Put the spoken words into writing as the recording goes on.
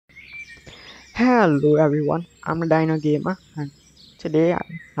Hello everyone, I'm a Dino Gamer and today I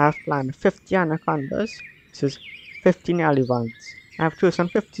have planned 50 Anacondas. This is 15 elephants. I have chosen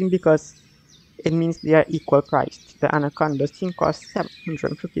 15 because it means they are equal priced. The Anacondas team costs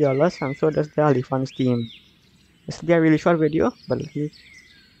 $750 and so does the elephants team. This will be a really short video, but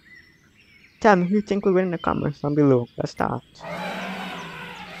tell me who you think will win in the comments down below. Let's start.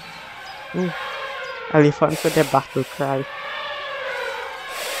 Ooh, elephants with their battle cry.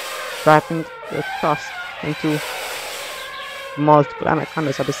 Driving the cross into multiple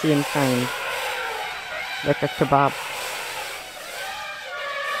anacondas at the same time, like a kebab.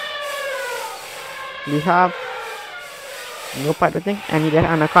 We have nope, I don't think any dead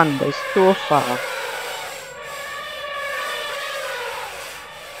anacondas so far.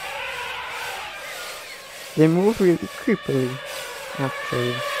 They move really creepily,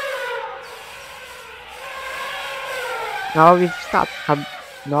 actually.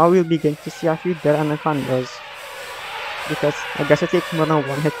 Now we'll begin to see a few dead anacondas, because I guess it takes more than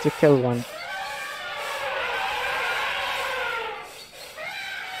one hit to kill one.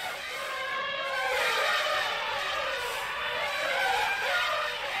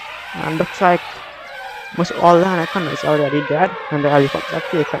 And looks like most all the anacondas are already dead, and the elephants have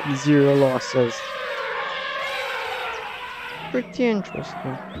taken 0 losses. Pretty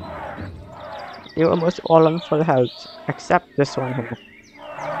interesting. They were almost all on full health, except this one here.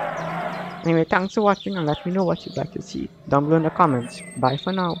 Anyway, thanks for watching and let me know what you'd like to see down below in the comments. Bye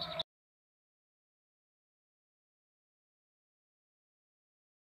for now.